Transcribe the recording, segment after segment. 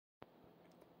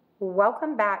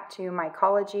Welcome back to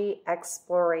Mycology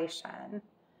Exploration.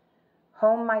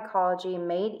 Home mycology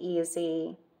made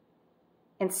easy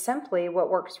and simply what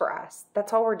works for us.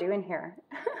 That's all we're doing here.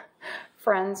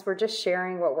 Friends, we're just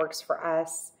sharing what works for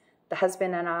us. The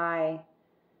husband and I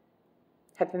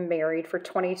have been married for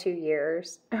 22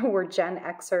 years. We're Gen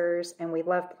Xers and we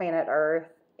love planet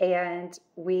Earth, and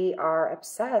we are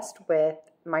obsessed with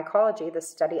mycology, the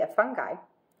study of fungi.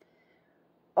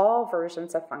 All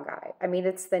versions of fungi. I mean,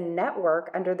 it's the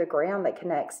network under the ground that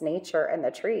connects nature and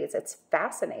the trees. It's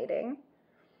fascinating.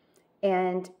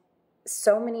 And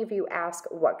so many of you ask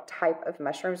what type of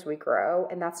mushrooms we grow,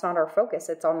 and that's not our focus.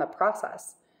 It's on the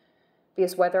process.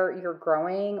 Because whether you're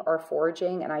growing or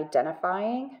foraging and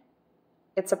identifying,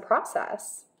 it's a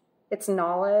process. It's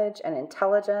knowledge and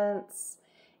intelligence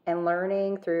and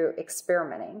learning through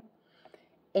experimenting.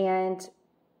 And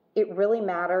it really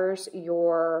matters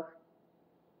your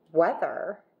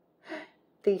weather,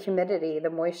 the humidity, the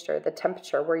moisture, the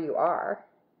temperature where you are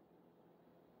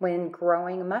when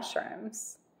growing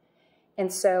mushrooms.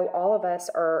 And so all of us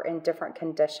are in different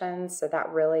conditions, so that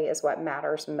really is what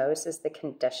matters most, is the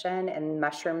condition, and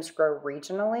mushrooms grow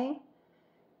regionally.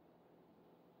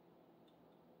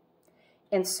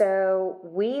 And so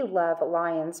we love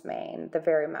lion's mane the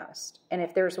very most. And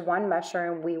if there's one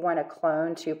mushroom we want to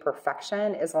clone to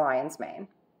perfection, is lion's mane.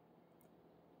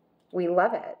 We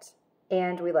love it,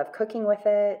 and we love cooking with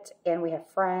it, and we have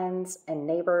friends and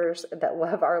neighbors that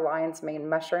love our lion's mane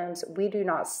mushrooms. We do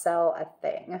not sell a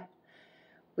thing.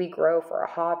 We grow for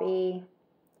a hobby.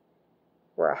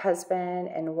 We're a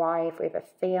husband and wife. We have a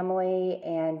family,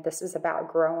 and this is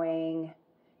about growing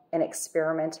and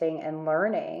experimenting and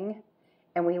learning,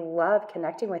 and we love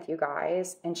connecting with you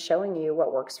guys and showing you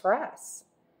what works for us.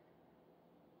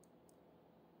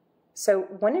 So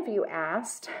one of you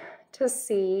asked to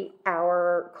see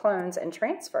our clones and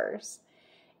transfers,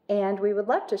 and we would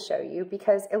love to show you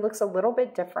because it looks a little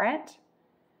bit different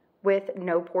with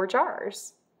no pour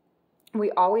jars.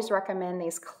 We always recommend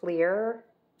these clear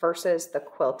versus the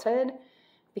quilted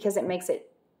because it makes it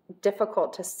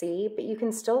difficult to see, but you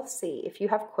can still see. If you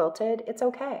have quilted, it's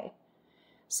okay.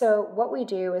 So what we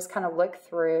do is kind of look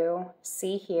through,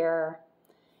 see here,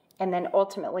 and then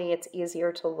ultimately it's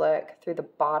easier to look through the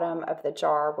bottom of the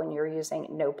jar when you're using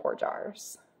no pour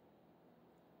jars.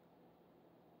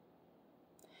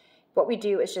 What we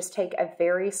do is just take a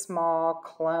very small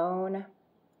clone,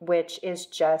 which is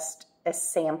just a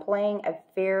sampling, a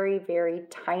very, very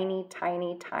tiny,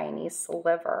 tiny, tiny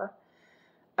sliver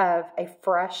of a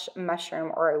fresh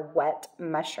mushroom or a wet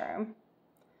mushroom.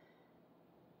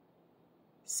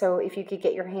 So if you could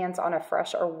get your hands on a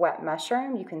fresh or wet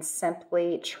mushroom, you can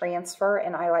simply transfer,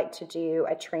 and I like to do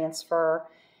a transfer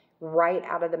right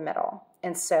out of the middle.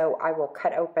 And so I will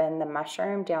cut open the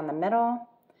mushroom down the middle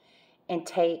and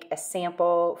take a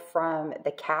sample from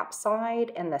the cap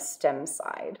side and the stem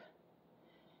side.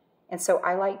 And so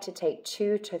I like to take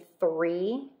 2 to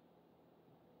 3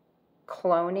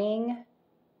 cloning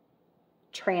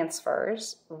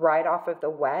transfers right off of the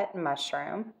wet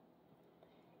mushroom.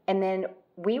 And then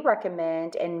we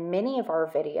recommend in many of our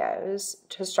videos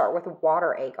to start with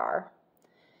water agar.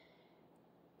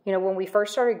 You know, when we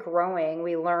first started growing,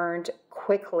 we learned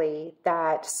quickly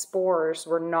that spores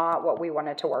were not what we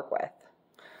wanted to work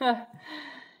with.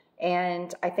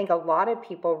 And I think a lot of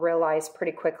people realize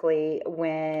pretty quickly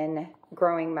when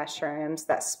growing mushrooms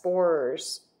that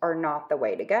spores are not the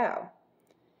way to go.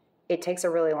 It takes a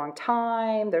really long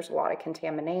time. There's a lot of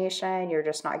contamination. You're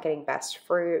just not getting best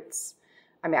fruits.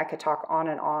 I mean, I could talk on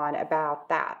and on about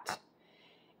that.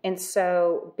 And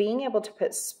so being able to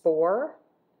put spore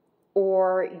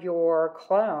or your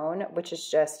clone, which is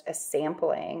just a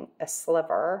sampling, a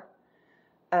sliver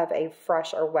of a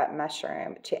fresh or wet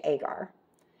mushroom, to agar.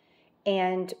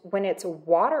 And when it's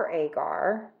water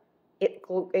agar,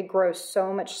 it grows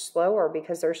so much slower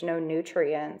because there's no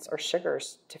nutrients or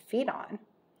sugars to feed on.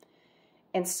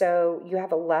 And so you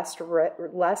have a less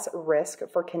risk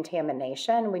for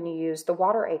contamination when you use the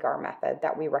water agar method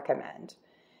that we recommend.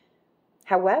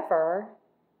 However,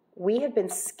 we have been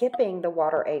skipping the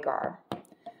water agar.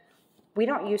 We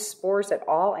don't use spores at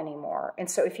all anymore. And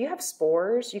so if you have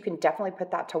spores, you can definitely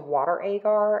put that to water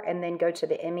agar and then go to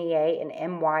the MEA and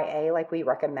MYA like we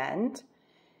recommend.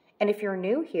 And if you're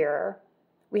new here,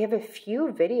 we have a few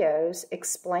videos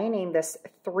explaining this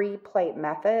 3-plate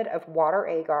method of water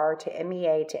agar to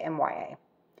MEA to MYA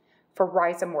for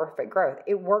rhizomorphic growth.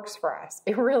 It works for us.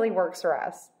 It really works for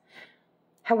us.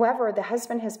 However, the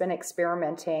husband has been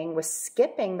experimenting with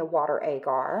skipping the water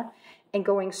agar and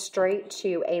going straight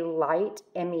to a light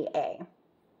MEA.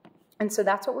 And so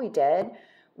that's what we did,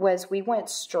 was we went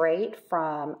straight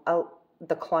from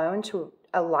the clone to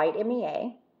a light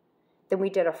MEA. Then we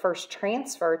did a first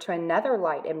transfer to another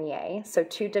light MEA, so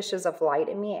 2 dishes of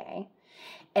light MEA.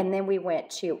 And then we went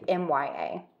to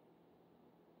MYA.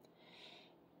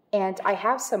 And I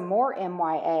have some more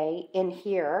MYA in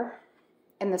here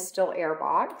in the still air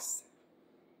box,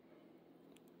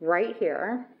 right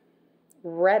here,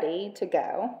 ready to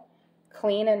go,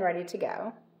 clean and ready to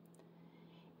go.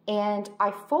 And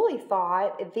I fully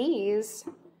thought these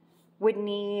would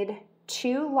need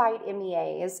 2 light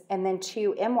MEAs and then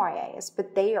 2 MYAs,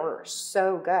 but they are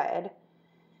so good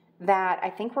that I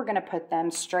think we're going to put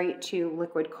them straight to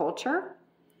liquid culture.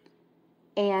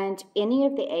 And any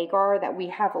of the agar that we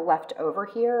have left over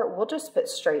here, we'll just put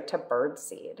straight to bird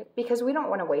seed because we don't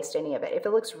want to waste any of it. If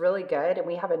it looks really good and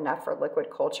we have enough for liquid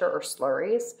culture or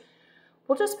slurries,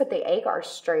 we'll just put the agar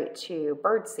straight to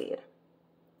bird seed.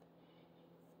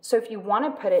 So if you want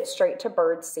to put it straight to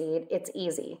bird seed, it's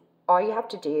easy. All you have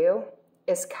to do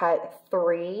is cut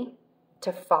 3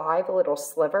 to 5 little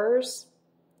slivers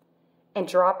and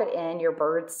drop it in your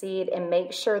bird seed and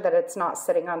make sure that it's not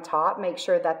sitting on top. Make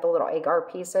sure that the little agar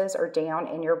pieces are down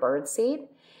in your bird seed.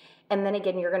 And then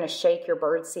again, you're going to shake your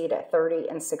bird seed at 30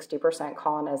 and 60%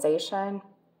 colonization.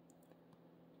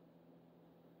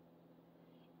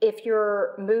 If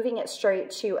you're moving it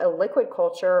straight to a liquid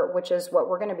culture, which is what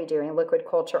we're going to be doing, liquid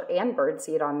culture and bird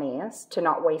seed on these, to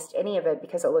not waste any of it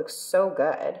because it looks so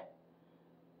good.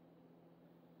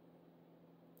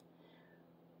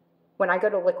 When I go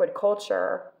to liquid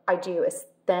culture, I do as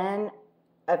thin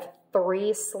of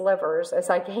 3 slivers as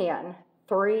I can.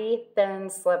 3 thin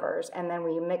slivers. And then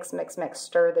we mix, mix, mix,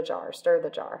 stir the jar,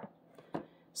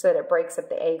 so that it breaks up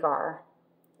the agar.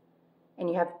 And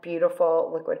you have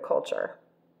beautiful liquid culture.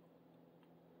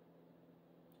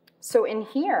 So in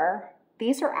here,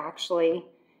 these are actually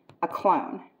a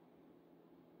clone.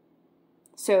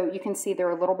 So you can see they're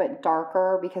a little bit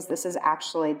darker because this is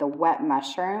actually the wet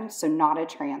mushroom, so not a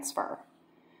transfer.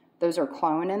 Those are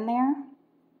clone in there.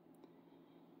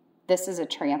 This is a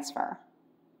transfer.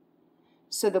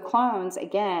 So the clones,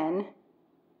 again,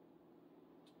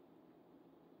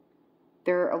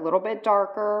 they're a little bit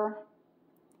darker.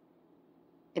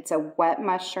 It's a wet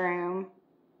mushroom.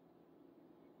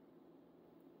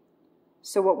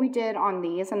 So what we did on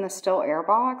these in the still air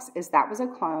box is that was a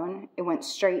clone. It went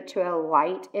straight to a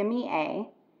light MEA.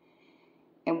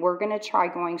 And we're going to try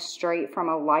going straight from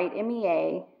a light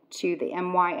MEA to the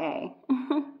MYA.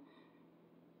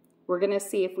 We're going to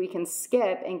see if we can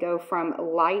skip and go from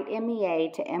light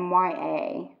MEA to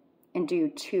MYA and do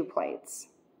 2 plates.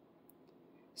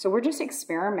 So we're just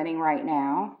experimenting right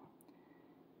now.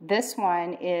 This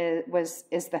one is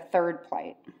the 3rd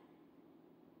plate.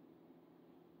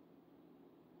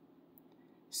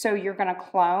 So you're going to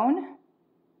clone,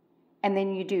 and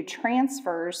then you do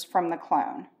transfers from the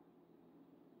clone.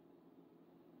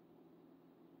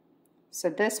 So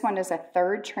this one is a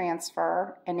 3rd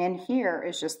transfer, and in here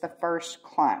is just the 1st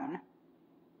clone.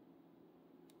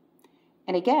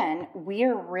 And again, we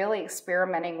are really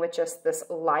experimenting with just this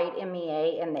light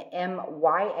MEA and the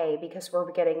MYA because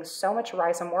we're getting so much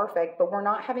rhizomorphic, but we're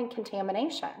not having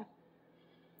contamination.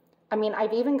 I mean,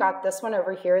 I've even got this one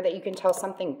over here that you can tell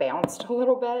something bounced a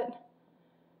little bit,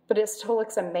 but it still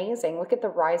looks amazing. Look at the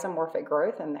rhizomorphic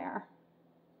growth in there.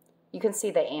 You can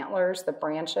see the antlers, the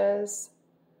branches.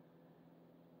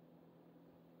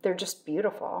 They're just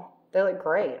beautiful. They look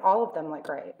great. All of them look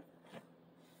great.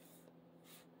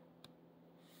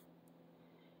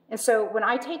 And so when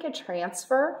I take a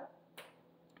transfer,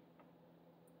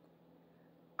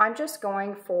 I'm just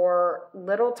going for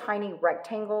little tiny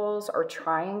rectangles or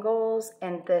triangles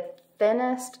and the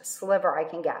thinnest sliver I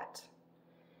can get.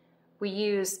 We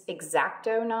use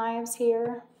X-Acto knives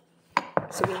here.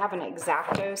 So we have an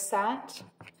X-Acto set.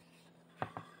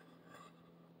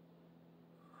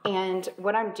 And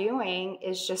what I'm doing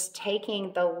is just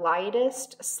taking the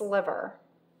lightest sliver.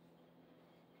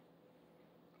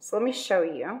 So let me show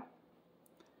you.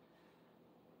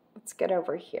 Let's get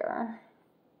over here.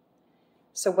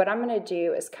 So what I'm going to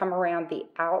do is come around the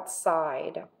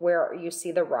outside where you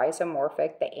see the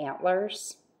rhizomorphic, the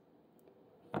antlers.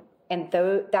 And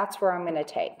that's where I'm going to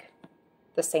take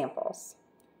the samples,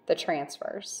 the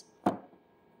transfers.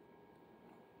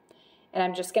 And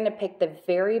I'm just going to pick the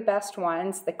very best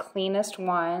ones, the cleanest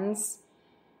ones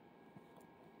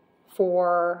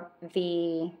for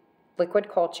the liquid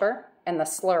culture and the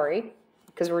slurry,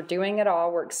 because we're doing it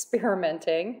all, we're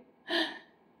experimenting.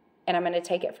 And I'm going to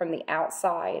take it from the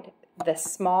outside, the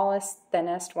smallest,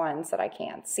 thinnest ones that I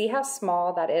can. See how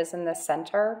small that is in the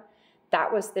center?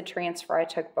 That was the transfer I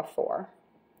took before.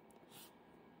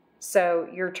 So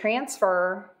your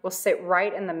transfer will sit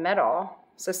right in the middle,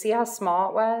 So see how small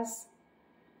it was?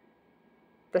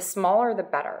 The smaller the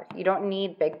better. You don't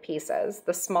need big pieces.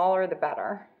 The smaller the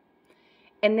better.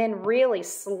 And then really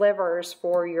slivers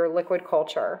for your liquid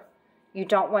culture. You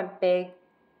don't want big,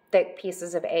 thick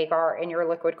pieces of agar in your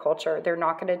liquid culture. They're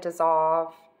not going to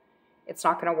dissolve. It's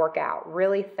not going to work out.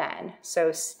 Really thin.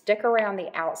 So stick around the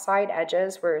outside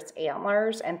edges where it's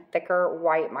antlers and thicker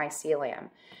white mycelium.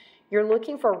 You're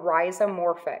looking for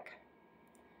rhizomorphic.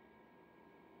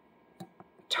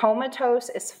 Tomatose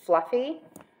is fluffy.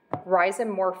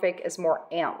 Rhizomorphic is more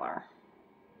antler.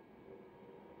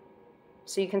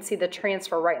 So you can see the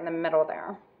transfer right in the middle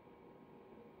there.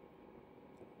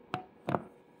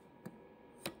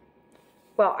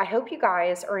 Well, I hope you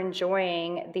guys are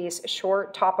enjoying these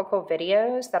short topical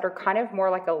videos that are kind of more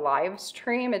like a live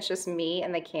stream. It's just me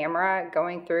and the camera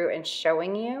going through and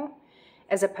showing you,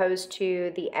 as opposed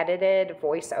to the edited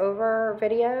voiceover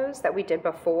videos that we did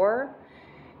before,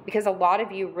 because a lot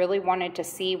of you really wanted to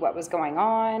see what was going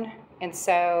on. And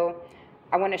so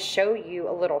I want to show you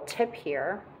a little tip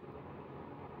here.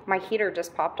 My heater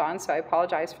just popped on, so I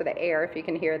apologize for the air if you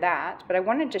can hear that. But I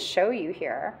wanted to show you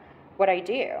here what I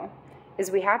do is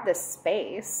we have this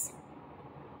space,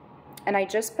 and I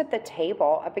just put the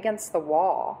table up against the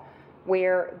wall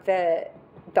where the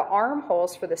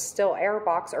armholes for the still air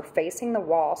box are facing the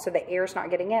wall, so the air's not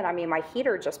getting in. I mean, my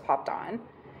heater just popped on,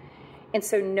 and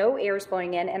so no air's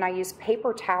blowing in, and I use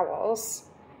paper towels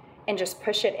and just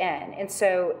push it in. And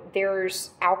so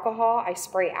there's alcohol. I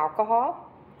spray alcohol.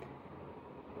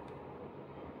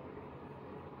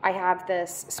 I have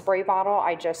this spray bottle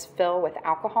I just fill with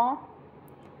alcohol.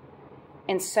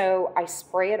 And so I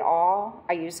spray it all.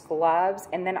 I use gloves,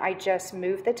 and then I just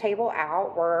move the table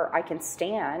out where I can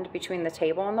stand between the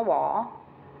table and the wall.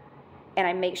 And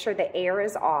I make sure the air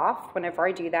is off whenever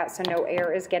I do that, so no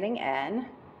air is getting in.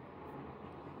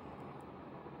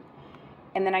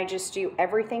 And then I just do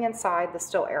everything inside the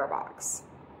still air box.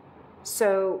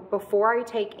 So before I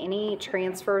take any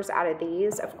transfers out of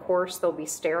these, of course, they'll be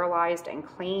sterilized and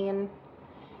clean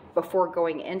before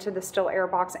going into the still air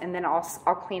box, and then I'll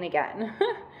clean again.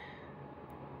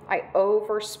 I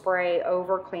overspray,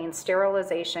 over clean.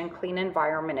 Sterilization, clean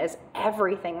environment is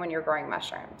everything when you're growing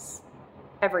mushrooms.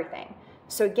 Everything.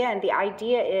 So again, the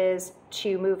idea is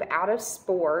to move out of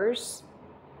spores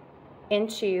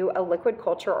into a liquid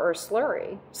culture or a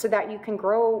slurry so that you can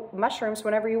grow mushrooms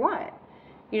whenever you want.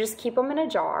 You just keep them in a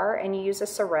jar and you use a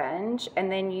syringe,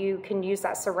 and then you can use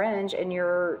that syringe in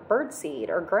your birdseed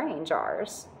or grain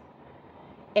jars.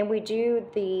 And we do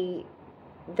the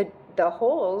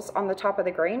holes on the top of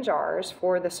the grain jars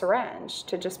for the syringe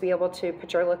to just be able to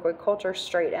put your liquid culture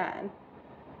straight in.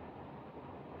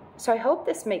 So I hope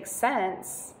this makes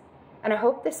sense, and I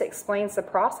hope this explains the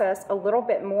process a little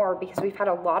bit more, because we've had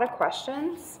a lot of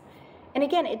questions. And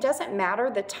again, it doesn't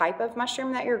matter the type of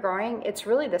mushroom that you're growing. It's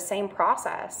really the same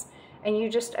process, and you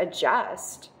just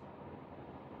adjust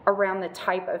around the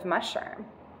type of mushroom.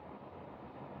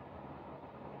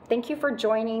 Thank you for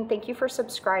joining. Thank you for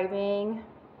subscribing.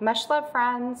 Much love,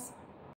 friends.